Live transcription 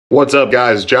What's up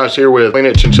guys, Josh here with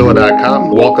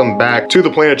PlanetChinchilla.com. Welcome back to the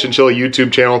Planet Chinchilla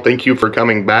YouTube channel. Thank you for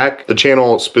coming back. The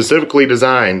channel specifically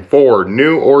designed for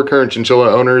new or current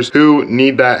chinchilla owners who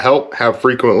need that help, have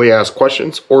frequently asked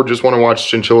questions, or just want to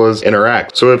watch chinchillas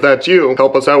interact. So if that's you,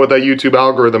 help us out with that YouTube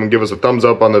algorithm and give us a thumbs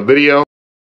up on the video.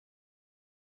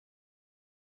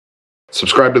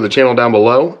 Subscribe to the channel down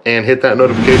below and hit that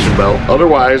notification bell.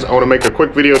 Otherwise, I want to make a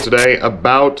quick video today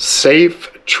about safe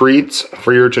treats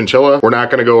for your chinchilla. We're not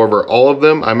going to go over all of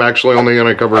them. I'm actually only going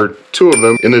to cover 2 of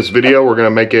them in this video. We're going to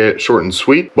make it short and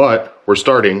sweet, but we're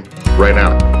starting right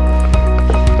now.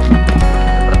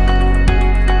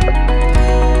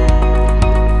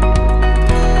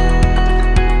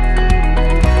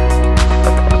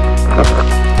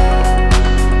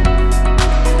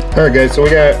 Alright guys, so we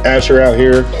got Asher out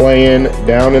here playing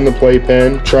down in the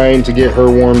playpen, trying to get her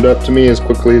warmed up to me as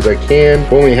quickly as I can.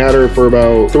 We've only had her for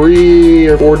about 3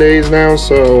 or 4 days now,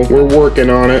 so we're working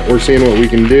on it. We're seeing what we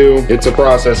can do. It's a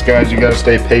process, guys. You gotta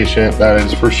stay patient, that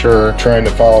is for sure. Trying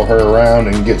to follow her around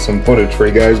and get some footage for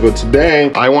you guys. But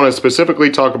today, I want to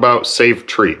specifically talk about safe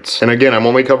treats. And again, I'm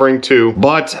only covering 2,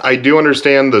 but I do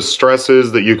understand the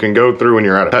stresses that you can go through when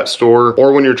you're at a pet store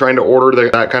or when you're trying to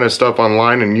order that kind of stuff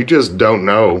online and you just don't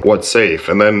know what's safe.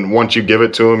 And then once you give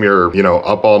it to them, you're,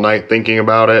 up all night thinking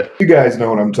about it. You guys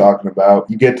know what I'm talking about.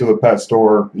 You get to the pet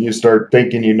store, you start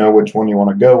thinking you know which one you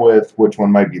want to go with, which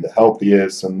one might be the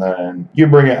healthiest, and then you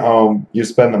bring it home, you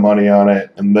spend the money on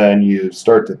it, and then you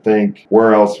start to think,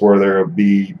 where else will there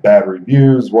be bad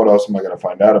reviews? What else am I going to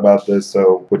find out about this?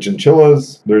 So with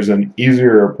chinchillas, there's an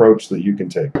easier approach that you can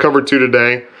take. I covered 2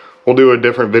 today. We'll do a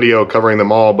different video covering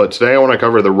them all, but today I want to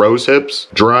cover the Rosehips,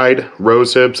 dried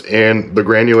Rosehips, and the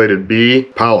granulated bee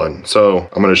pollen. So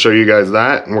I'm going to show you guys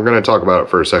that, and we're going to talk about it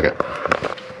for a second.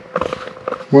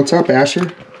 What's up,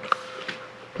 Asher?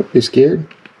 Don't be scared.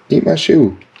 Eat my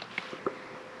shoe.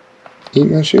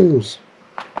 Eat my shoes.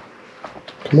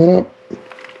 Come on up.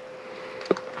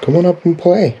 Come on up and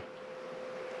play.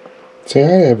 Say hi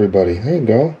to everybody. There you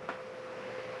go.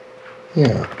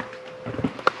 Yeah.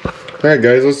 Alright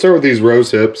guys, let's start with these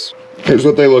Rosehips. Here's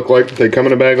what they look like. They come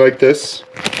in a bag like this.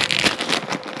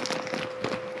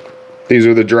 These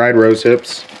are the dried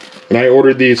Rosehips. And I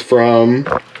ordered these from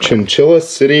Chinchilla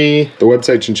City, the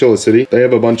website Chinchilla City. They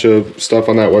have a bunch of stuff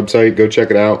on that website. Go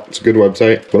check it out. It's a good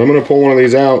website. But I'm going to pull one of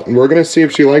these out and we're going to see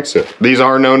if she likes it. These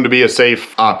are known to be a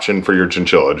safe option for your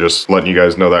chinchilla. Just letting you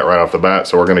guys know that right off the bat.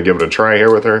 So we're going to give it a try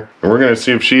here with her. And we're going to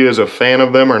see if she is a fan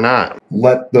of them or not.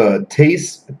 Let the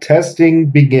taste testing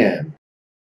begin.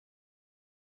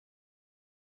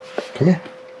 Come here.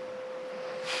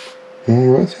 You want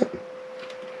a rosehip?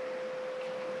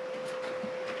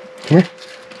 Come here.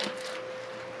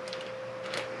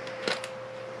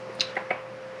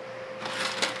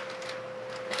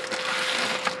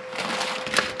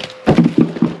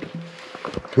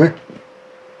 Come here.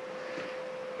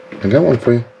 I got one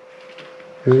for you.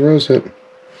 Here's a rosehip.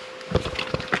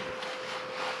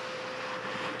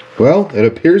 Well, it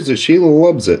appears that Sheila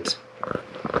loves it.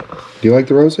 Do you like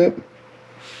the rosehip?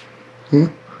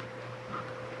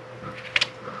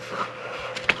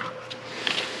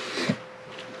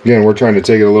 Again, we're trying to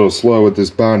take it a little slow with this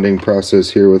bonding process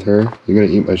here with her. You gonna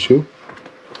eat my shoe?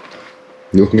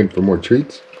 You looking for more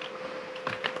treats?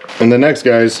 And the next,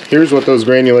 guys, here's what those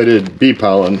granulated bee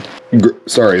pollen,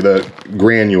 the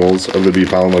granules of the bee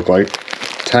pollen look like.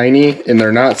 Tiny, and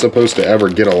they're not supposed to ever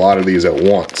get a lot of these at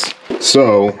once.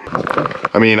 So,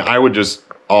 I mean, I would just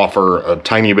offer a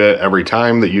tiny bit every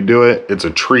time that you do it. It's a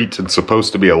treat. It's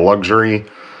supposed to be a luxury.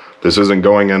 This isn't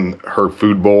going in her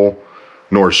food bowl,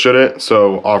 nor should it.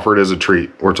 So offer it as a treat.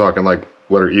 We're talking like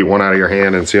let her eat one out of your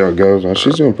hand and see how it goes. Well,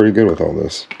 she's doing pretty good with all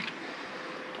this.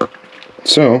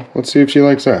 So let's see if she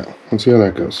likes that. Let's see how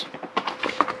that goes.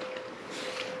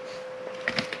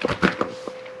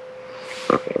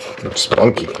 It's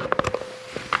spunky.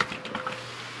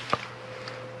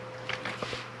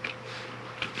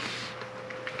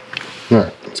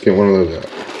 Alright, let's get one of those out.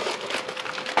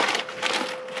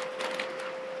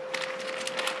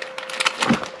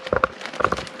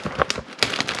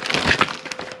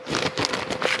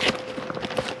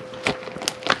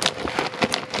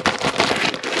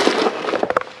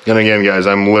 And again, guys,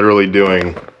 I'm literally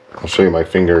doing, I'll show you my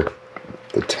finger,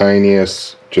 the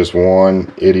tiniest, just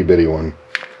one itty bitty one.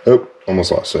 Oh,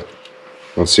 almost lost it.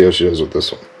 Let's see how she does with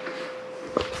this one.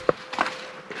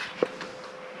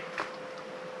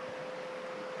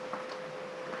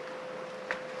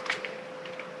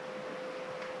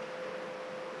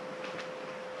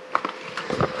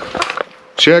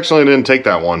 She actually didn't take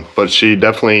that one, but she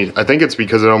definitely, I think it's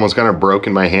because it almost kind of broke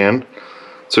in my hand.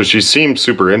 So she seemed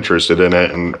super interested in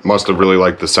it and must have really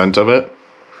liked the scent of it.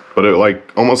 but it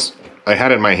like almost, I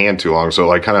had it in my hand too long, so it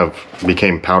like kind of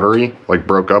became powdery, like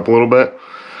broke up a little bit.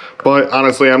 But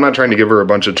honestly, I'm not trying to give her a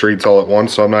bunch of treats all at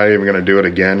once, so I'm not even gonna do it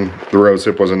again. The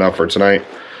rosehip was enough for tonight.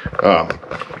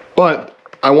 But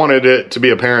I wanted it to be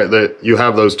apparent that you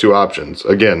have those two options.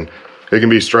 Again, it can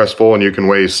be stressful and you can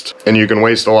waste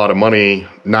a lot of money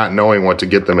not knowing what to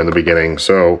get them in the beginning.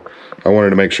 So I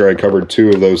wanted to make sure I covered two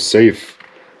of those safe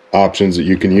options that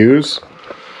you can use,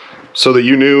 so that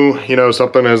you knew, you know,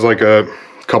 something as like a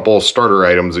couple starter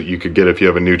items that you could get if you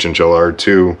have a new chinchilla, or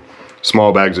two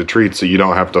small bags of treats that you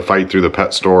don't have to fight through the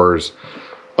pet stores,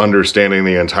 understanding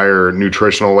the entire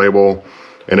nutritional label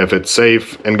and if it's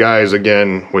safe. And guys,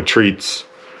 again, with treats,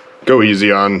 go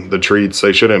easy on the treats.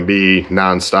 They shouldn't be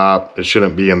non-stop. It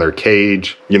shouldn't be in their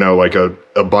cage, you know, like a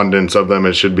abundance of them.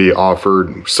 It should be offered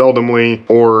seldomly.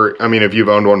 Or, I mean, if you've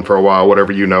owned one for a while,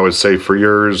 whatever you know is safe for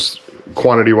yours,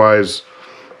 quantity wise,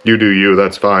 you do you,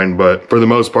 that's fine. But for the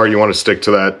most part, you want to stick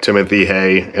to that Timothy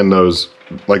hay and those,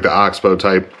 like the Oxbow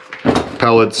type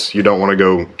pellets. You don't want to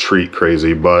go treat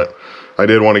crazy, but I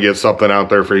did want to get something out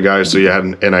there for you guys so you had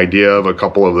an idea of a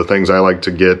couple of the things I like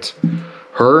to get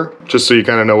her, just so you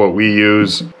kind of know what we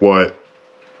use, what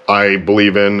I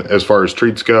believe in as far as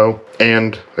treats go,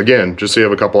 and again, just so you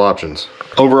have a couple options.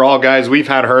 Overall, guys, we've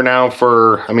had her now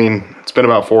for, I mean, it's been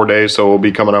about 4 days, so we'll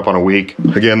be coming up on a week.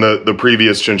 Again, the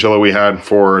previous chinchilla we had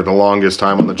for the longest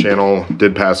time on the channel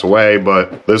did pass away,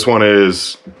 but this one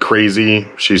is crazy.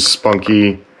 She's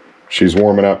spunky. She's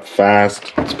warming up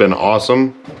fast. It's been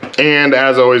awesome. And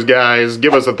as always, guys,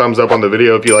 give us a thumbs up on the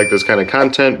video if you like this kind of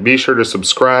content. Be sure to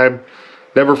subscribe.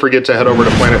 Never forget to head over to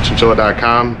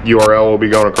planetchinchilla.com. URL will be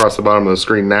going across the bottom of the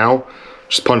screen now.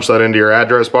 Just punch that into your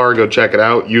address bar. Go check it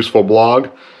out. Useful blog.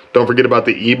 Don't forget about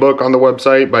the ebook on the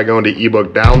website by going to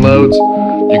ebook downloads.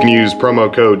 You can use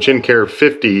promo code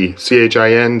CHINCARE50,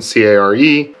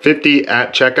 CHINCARE 50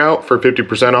 at checkout for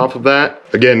 50% off of that.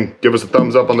 Again, give us a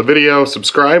thumbs up on the video,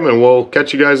 subscribe, and we'll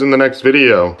catch you guys in the next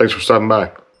video. Thanks for stopping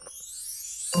by.